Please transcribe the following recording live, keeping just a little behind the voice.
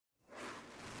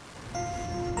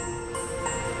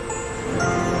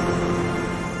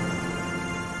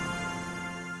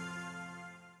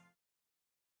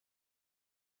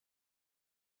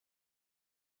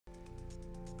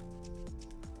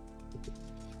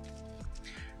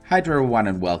Hi to everyone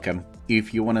and welcome.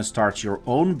 If you want to start your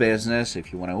own business,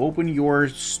 if you want to open your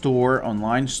store,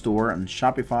 online store on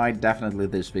Shopify, definitely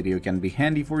this video can be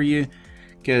handy for you,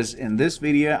 because in this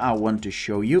video I want to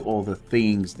show you all the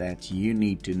things that you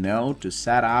need to know to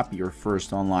set up your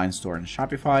first online store on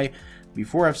Shopify.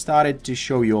 Before I've started to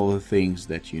show you all the things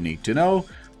that you need to know,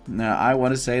 now I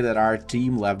want to say that our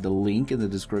team left the link in the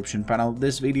description panel of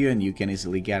this video and you can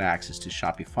easily get access to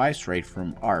Shopify straight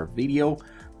from our video.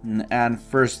 And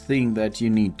first thing that you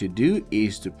need to do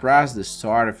is to press the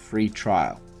start a free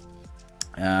trial.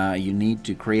 You need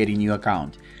to create a new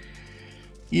account.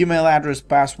 Email address,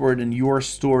 password, and your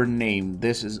store name.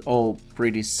 This is all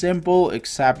pretty simple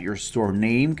except your store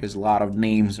name, because a lot of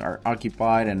names are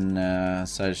occupied and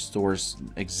such stores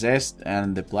exist,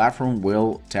 and the platform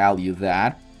will tell you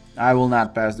that. I will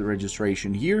not pass the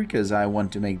registration here because I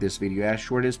want to make this video as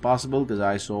short as possible, because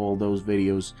I saw all those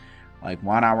videos like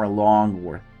 1 hour long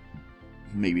or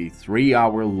maybe 3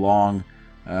 hour long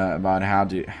about how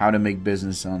to make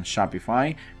business on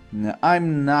Shopify. Now,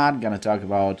 I'm not gonna talk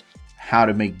about how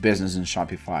to make business in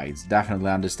Shopify. It's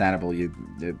definitely understandable. You're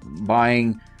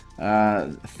buying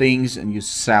things and you're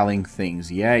selling things,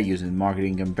 yeah, using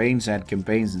marketing campaigns, ad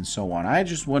campaigns, and so on. I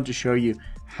just want to show you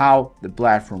how the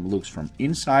platform looks from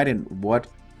inside and what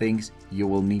things you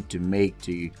will need to make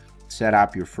to set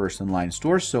up your first online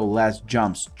store. So let's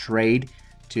jump straight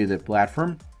to the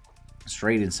platform,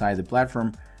 straight inside the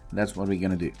platform. That's what we're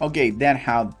gonna do. Okay, then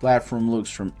how the platform looks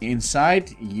from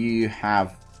inside. You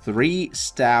have three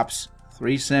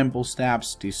simple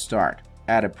steps to start: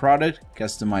 add a product,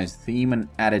 customize theme, and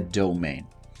add a domain.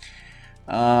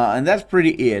 And that's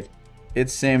pretty it. It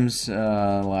seems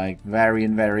like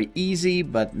very easy,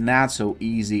 but not so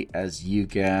easy as you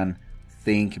can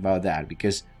think about that,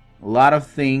 because a lot of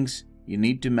things you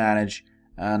need to manage,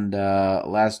 and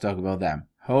let's talk about them.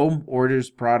 Home, orders,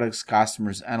 products,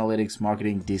 customers, analytics,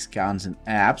 marketing, discounts, and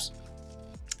apps.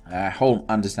 Home,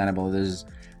 understandable.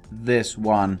 This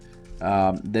one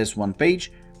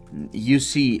page. You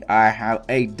see I have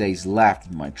 8 days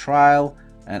left in my trial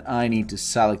and I need to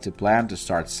select a plan to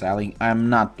start selling. I'm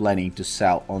not planning to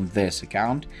sell on this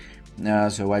account,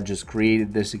 so I just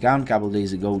created this account a couple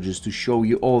days ago just to show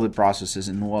you all the processes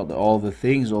and all the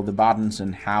things, all the buttons,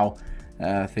 and how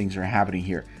things are happening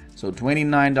here. So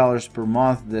 $29 per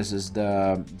month. This is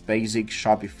the basic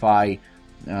Shopify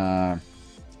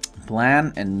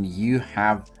plan, and you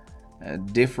have a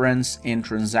difference in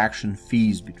transaction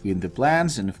fees between the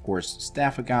plans, and of course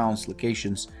staff accounts,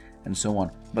 locations, and so on.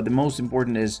 But the most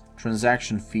important is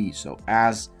transaction fee. So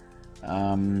as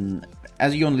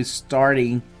you're only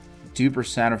starting,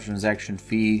 2% of transaction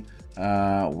fee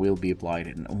will be applied,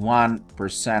 and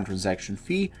 1% transaction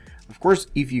fee. Of course,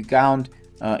 if you count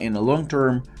in the long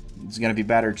term, it's going to be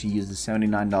better to use the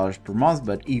 $79 per month.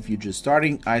 But if you're just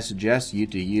starting, I suggest you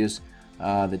to use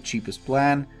the cheapest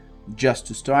plan just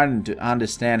to start and to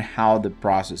understand how the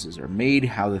processes are made,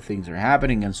 how the things are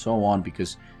happening, and so on,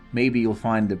 because maybe you'll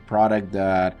find the product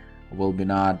that will be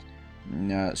not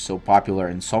so popular,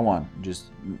 and so on. Just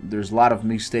there's a lot of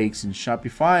mistakes in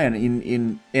Shopify and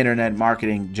in internet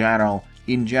marketing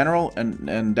in general,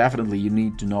 and definitely you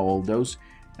need to know all those.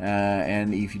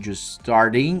 And if you're just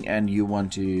starting and you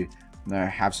want to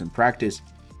have some practice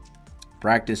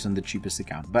on the cheapest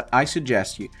account. But I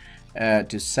suggest you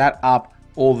to set up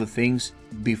all the things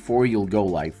before you'll go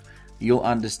live. You'll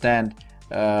understand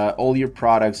all your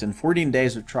products, and 14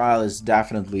 days of trial is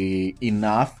definitely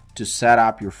enough to set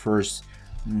up your first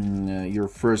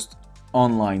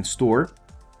online store.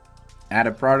 Add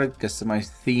a product, customize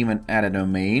theme, and add a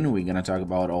domain. We're gonna talk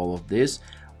about all of this.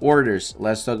 Orders,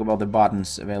 let's talk about the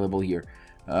buttons available here.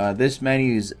 This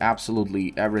menu is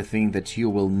absolutely everything that you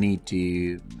will need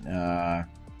to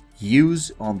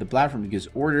use on the platform, because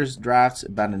orders, drafts,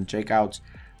 abandoned checkouts,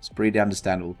 it's pretty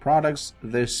understandable. Products,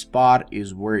 this spot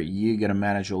is where you're gonna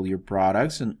manage all your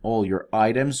products, and all your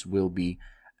items will be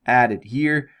added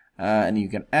here. And you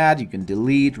can add, you can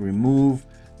delete, remove,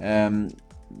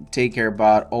 take care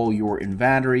about all your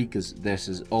inventory, because this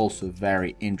is also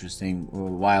very interesting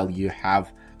while you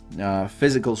have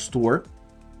physical store,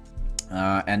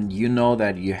 and you know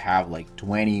that you have like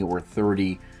 20 or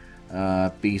 30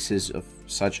 pieces of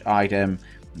such item,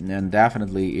 and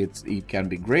definitely it can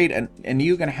be great, and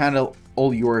you can handle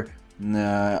all your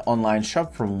online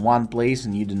shop from one place,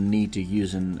 and you don't need to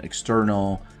use an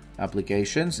external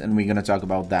applications, and we're going to talk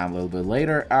about that a little bit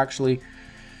later. Actually,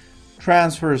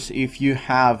 transfers, if you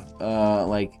have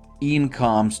like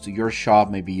incomes to your shop,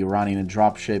 maybe you're running a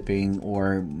drop shipping,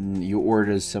 or you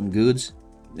order some goods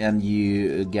and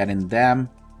you get in them,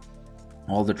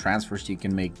 all the transfers you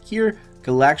can make here.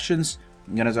 Collections,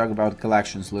 I'm gonna talk about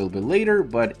collections a little bit later,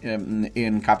 but in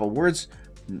a couple words.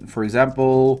 For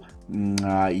example,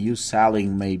 you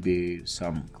selling maybe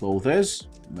some clothes,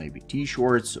 maybe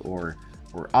t-shirts or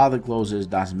other clothes,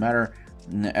 doesn't matter,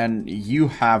 and you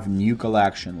have new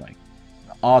collection like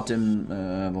autumn,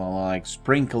 like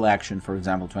spring collection, for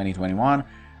example 2021,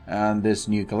 and this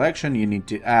new collection you need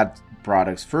to add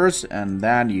products first, and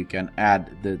then you can add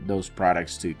those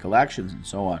products to collections and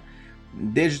so on.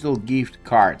 Digital gift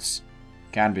cards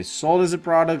can be sold as a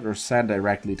product or sent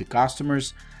directly to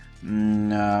customers.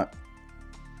 Like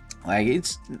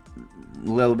it's a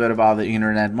little bit about the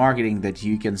internet marketing that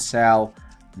you can sell,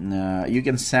 you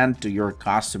can send to your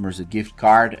customers a gift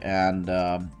card, and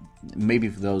maybe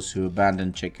for those who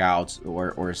abandon checkouts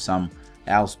or some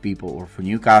else people, or for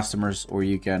new customers, or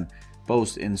you can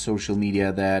post in social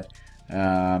media that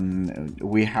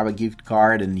we have a gift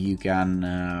card and you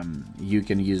can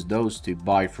use those to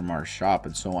buy from our shop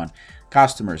and so on.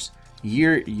 Customers.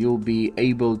 Here you'll be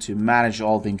able to manage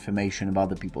all the information about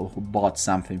the people who bought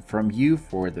something from you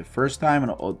for the first time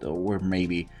or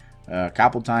maybe a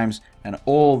couple times, and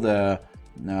all the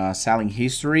selling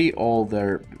history, all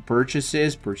their purchase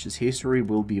history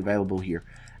will be available here.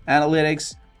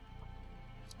 Analytics,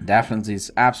 definitely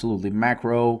it's absolutely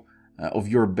macro of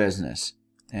your business,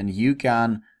 and you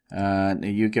can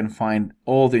find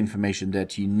all the information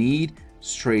that you need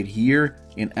straight here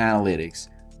in analytics.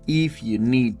 If you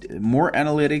need more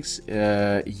analytics,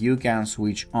 you can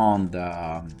switch on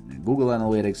the Google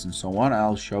Analytics and so on.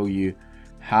 I'll show you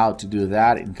how to do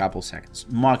that in a couple seconds.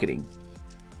 Marketing.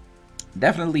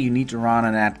 Definitely you need to run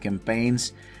and ad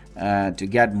campaigns to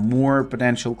get more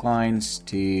potential clients,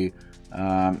 to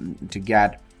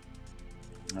get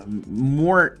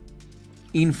more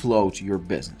inflow to your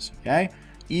business. Okay,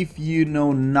 if you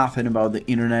know nothing about the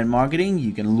internet marketing,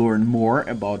 you can learn more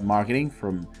about marketing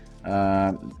from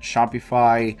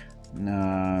Shopify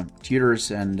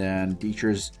tutors and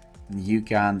teachers. You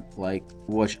can like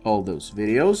watch all those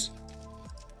videos.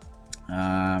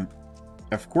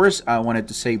 Of course, I wanted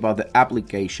to say about the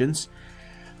applications,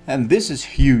 and this is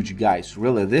huge, guys.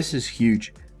 Really, this is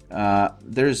huge.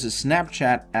 There's a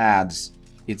Snapchat ads.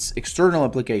 It's external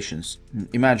applications.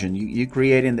 Imagine you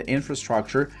creating the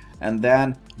infrastructure, and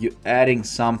then you adding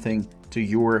something to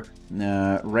your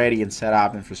ready and set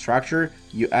up infrastructure.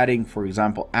 You adding, for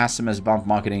example, SMS bump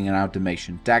marketing and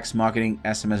automation, text marketing,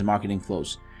 SMS marketing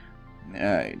flows.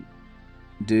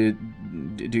 Do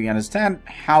you understand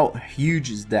how huge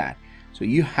is that? So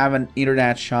you have an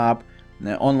internet shop,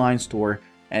 an online store,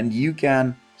 and you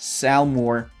can sell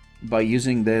more by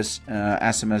using this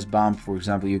SMS bump. For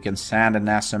example, you can send an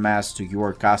SMS to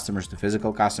your customers, to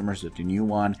physical customers, to new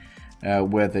one,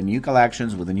 with the new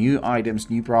collections, with the new items,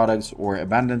 new products, or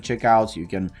abandoned checkouts. You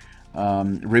can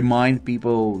remind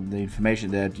people the information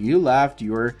that you left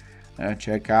your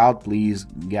checkout. Please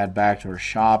get back to our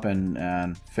shop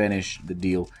and finish the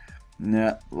deal.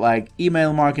 Like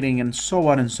email marketing and so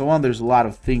on and so on. There's a lot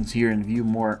of things here in View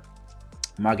More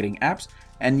marketing apps,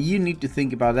 and you need to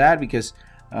think about that because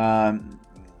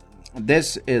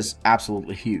this is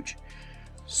absolutely huge.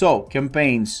 So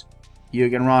campaigns, you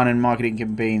can run in marketing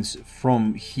campaigns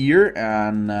from here,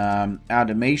 and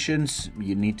automations,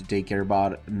 you need to take care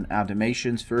about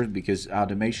automations first, because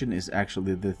automation is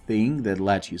actually the thing that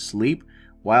lets you sleep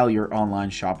while your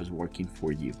online shop is working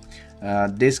for you.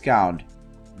 Discount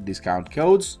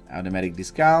codes, automatic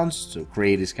discounts, so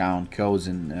create discount codes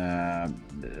and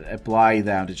apply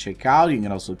them to checkout. You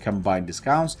can also combine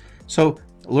discounts. So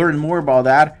learn more about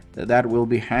that will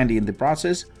be handy in the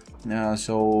process.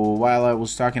 So while I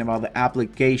was talking about the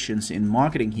applications in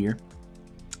marketing here,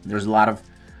 there's a lot of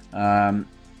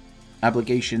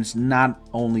applications not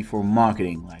only for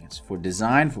marketing, like it's for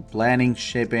design, for planning,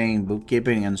 shipping,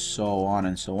 bookkeeping, and so on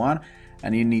and so on.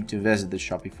 And you need to visit the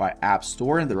Shopify App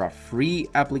Store. There are free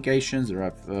applications. There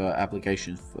are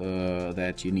applications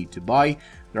that you need to buy.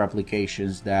 There are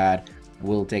applications that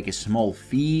will take a small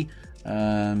fee,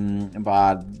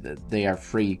 but they are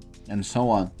free, and so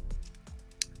on.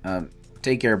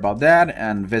 Take care about that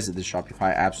and visit the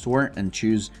Shopify App Store and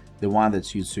choose the one that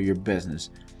suits to your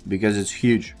business, because it's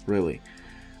huge, really.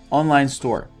 Online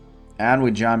store, and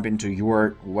we jump into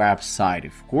your website.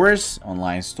 Of course,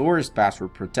 online store is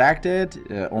password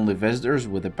protected. Only visitors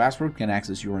with a password can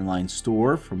access your online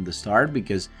store from the start,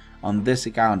 because on this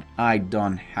account I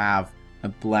don't have a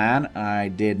plan. I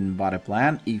didn't buy a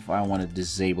plan. If I want to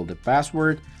disable the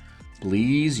password,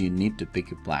 please, you need to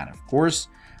pick a plan, of course.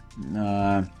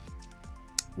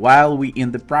 While we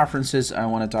in the preferences, I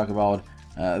want to talk about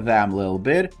them a little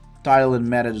bit. Title and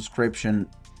meta description,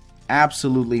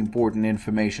 absolutely important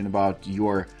information about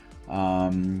your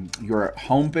your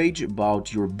homepage,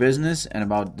 about your business, and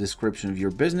about description of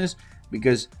your business,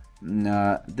 because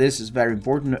this is very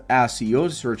important.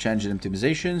 SEO, search engine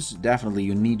optimizations. Definitely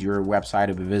you need your website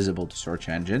to be visible to search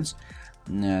engines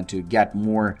to get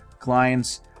more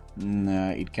clients.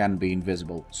 It can be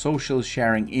invisible. Social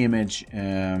sharing, image,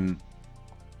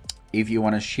 if you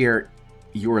want to share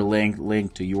your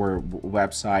link to your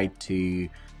website to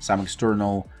some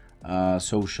external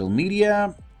social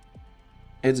media,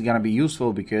 it's gonna be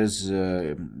useful because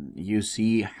you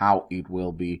see how it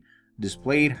will be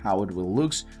displayed, how it will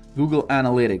looks. Google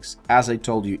Analytics, as I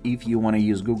told you, if you want to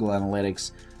use Google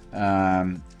Analytics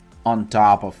on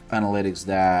top of analytics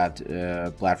that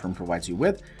platform provides you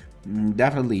with,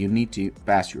 definitely you need to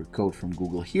pass your code from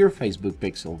Google here. Facebook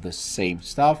Pixel, the same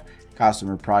stuff.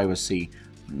 Customer privacy,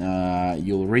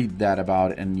 you'll read that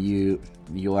about, and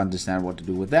you'll understand what to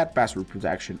do with that. Password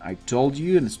protection, I told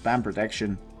you, and spam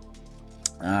protection,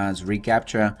 it's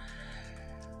reCAPTCHA,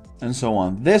 and so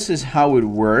on. This is how it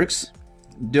works.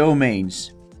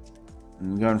 Domains,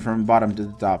 I'm going from bottom to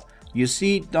the top. You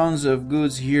see tons of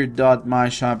goods here.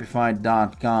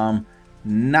 .myshopify.com,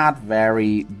 not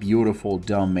very beautiful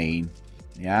domain.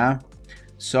 Yeah,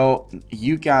 so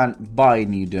you can buy a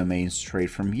new domain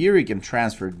straight from here. You can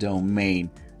transfer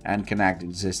domain and connect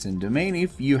existing domain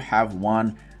if you have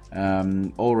one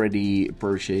already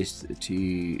purchased to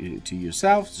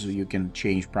yourself, so you can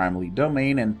change primary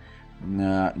domain and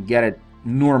get a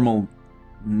normal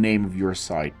name of your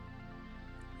site.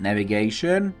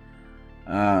 Navigation,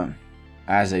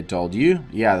 as I told you,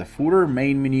 yeah, the footer,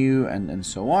 main menu, and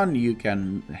so on. You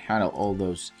can handle all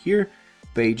those here.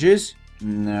 Pages,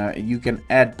 you can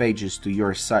add pages to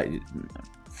your site.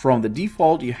 From the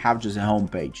default, you have just a home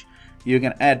page. You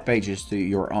can add pages to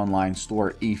your online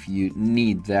store if you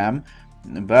need them,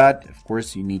 but of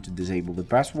course you need to disable the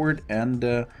password, and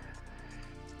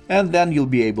then you'll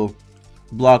be able.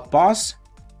 Blog posts,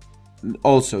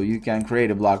 also you can create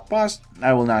a blog post.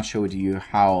 I will not show it to you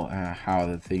how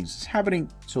the things is happening.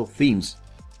 So themes,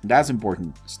 that's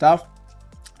important stuff,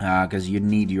 because you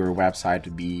need your website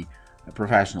to be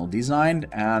professional designed,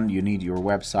 and you need your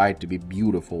website to be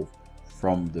beautiful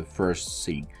from the first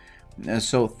scene.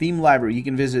 So theme library, you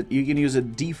can use a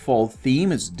default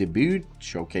theme. It's debut,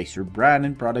 showcase your brand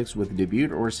and products with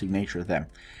debut or signature theme.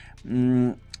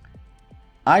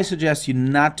 I suggest you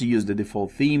not to use the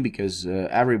default theme because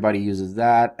everybody uses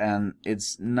that, and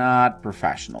it's not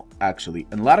professional actually.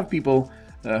 And a lot of people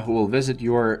who will visit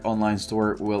your online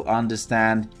store will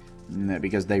understand,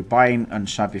 because they're buying on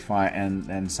Shopify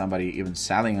and somebody even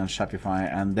selling on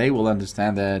Shopify, and they will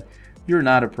understand that you're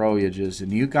not a pro, you're just a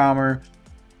newcomer,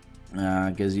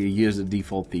 because you use the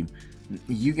default theme.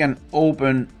 You can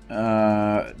open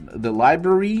the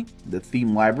library, the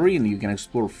theme library, and you can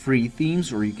explore free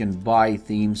themes, or you can buy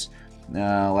themes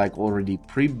like already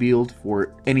pre-built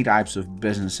for any types of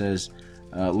businesses,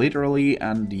 literally,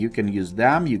 and you can use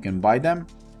them, you can buy them.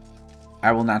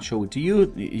 I will not show it to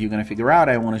you, you're gonna figure out.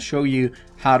 I want to show you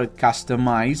how to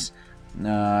customize.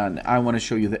 I want to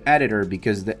show you the editor,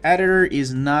 because the editor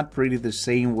is not pretty the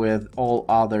same with all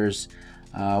others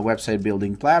website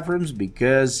building platforms,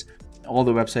 because all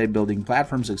the website building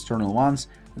platforms, external ones,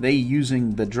 they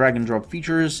using the drag and drop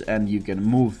features, and you can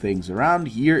move things around.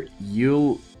 Here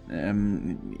you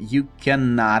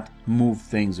cannot move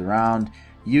things around.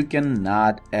 You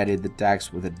cannot edit the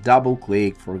text with a double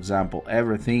click, for example.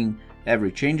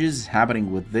 Every change is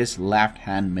happening with this left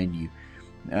hand menu.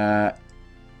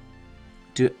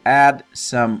 To add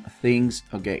some things,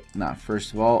 okay, now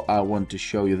first of all I want to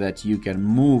show you that you can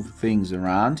move things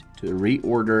around to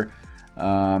reorder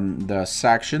the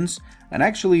sections. And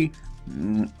actually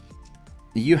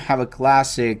you have a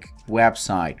classic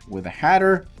website with a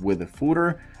header, with a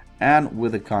footer, and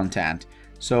with the content.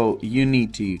 So you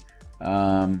need to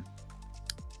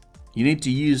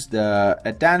use the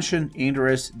attention,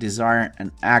 interest, desire, and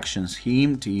action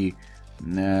scheme to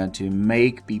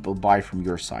make people buy from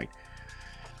your site.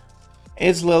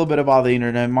 It's a little bit about the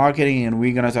internet marketing, and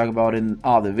we're gonna talk about it in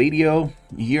other video.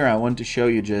 Here I want to show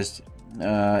you just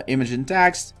image and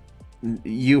text.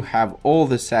 You have all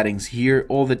the settings here,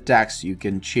 all the text you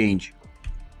can change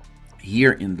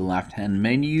here in the left hand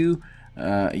menu.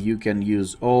 You can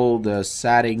use all the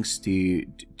settings to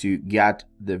get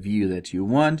the view that you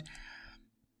want,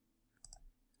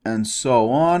 and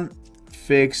so on.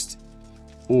 Fixed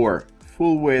or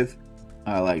full width.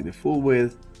 I like the full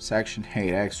width. Section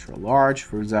height extra large,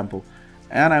 for example.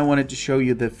 And I wanted to show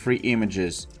you the free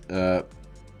images.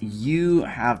 You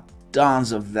have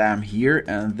tons of them here,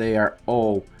 and they are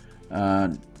all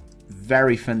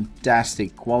very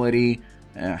fantastic quality.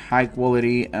 high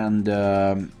quality, and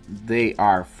they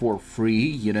are for free.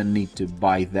 You don't need to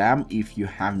buy them. If you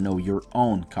have your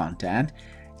own content,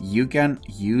 you can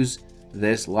use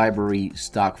this library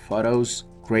stock photos,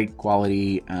 great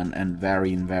quality and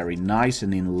very nice,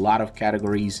 and in a lot of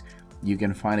categories. You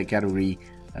can find a category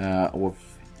of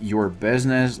your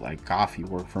business like coffee,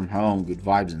 work from home, good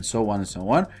vibes, and so on and so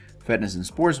on, fitness and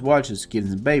sports, watches,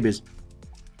 kids and babies.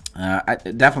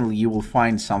 Definitely you will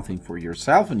find something for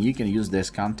yourself, and you can use this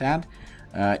content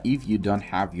if you don't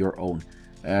have your own.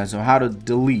 So how to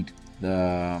delete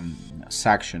the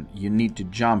section? You need to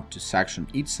jump to section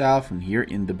itself, and here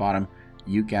in the bottom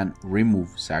you can remove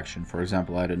section. For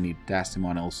example, I don't need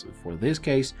testimonials for this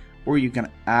case, or you can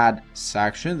add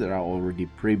sections that are already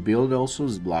pre-built. Also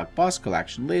is blog post,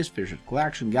 collection list, featured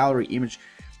collection, gallery, image,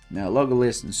 logo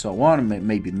list, and so on.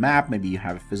 Maybe map, maybe you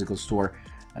have a physical store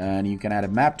and you can add a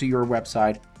map to your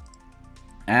website,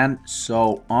 and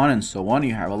so on and so on.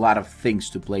 You have a lot of things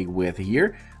to play with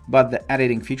here, but the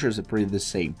editing features are pretty the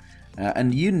same.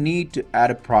 And you need to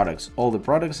add products. All the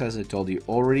products, as I told you,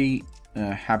 already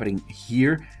happening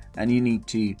here, and you need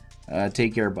to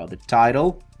take care about the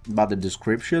title, about the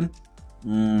description.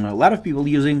 A lot of people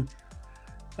using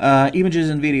images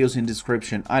and videos in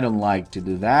description. I don't like to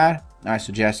do that. I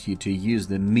suggest you to use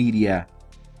the media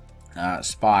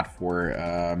spot for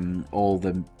all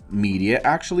the media.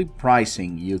 Actually,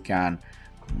 pricing, you can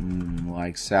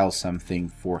like sell something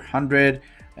for 100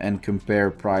 and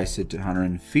compare price it to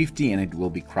 150, and it will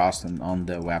be crossed on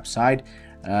the website.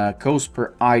 Cost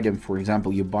per item, for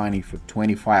example, you're buying it for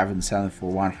 25 and selling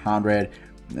for 100,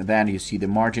 then you see the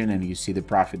margin and you see the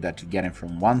profit that you're getting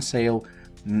from one sale.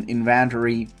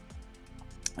 Inventory,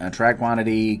 track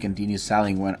quantity, continue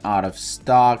selling when out of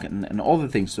stock, and all the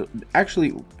things. So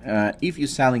actually, if you're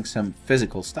selling some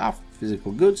physical stuff,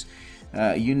 physical goods,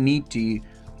 you need to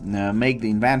make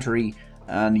the inventory,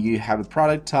 and you have a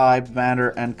product type, vendor,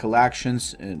 and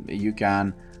collections. You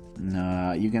can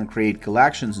create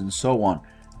collections and so on.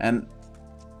 And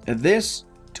this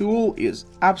tool is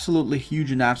absolutely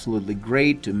huge and absolutely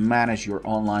great to manage your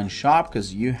online shop,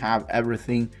 because you have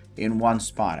everything in one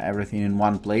spot, everything in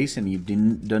one place, and you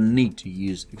don't need to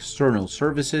use external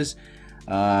services,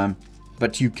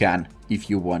 but you can if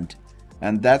you want,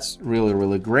 and that's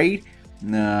really great.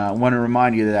 I want to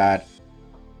remind you that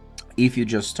if you're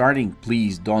just starting,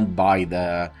 please don't buy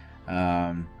the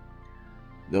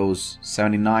those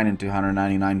 79 and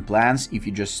 299 plans. If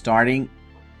you're just starting,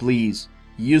 please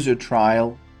use your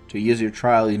trial. To use your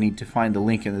trial, you need to find the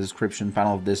link in the description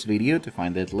panel of this video. To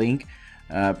find that link,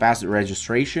 pass the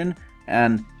registration,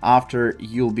 and after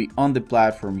you'll be on the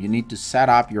platform, you need to set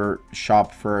up your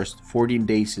shop first. 14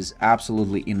 days is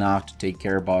absolutely enough to take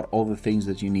care about all the things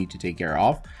that you need to take care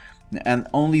of, and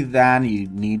only then you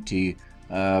need to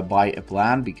buy a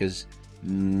plan, because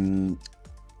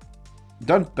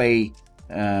don't pay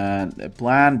a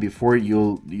plan before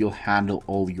you'll handle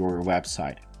all your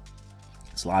website.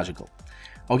 It's logical.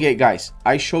 Okay guys,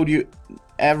 I showed you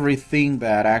everything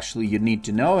that actually you need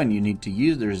to know and you need to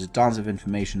use. There's tons of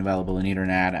information available on the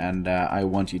internet, and I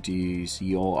want you to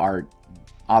see all our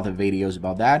other videos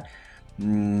about that.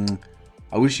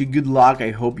 I wish you good luck.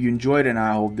 I hope you enjoyed, and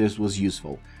I hope this was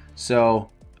useful. So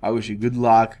I wish you good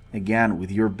luck again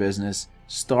with your business.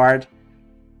 Start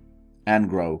and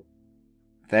grow.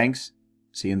 Thanks.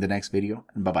 See you in the next video,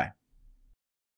 and bye-bye.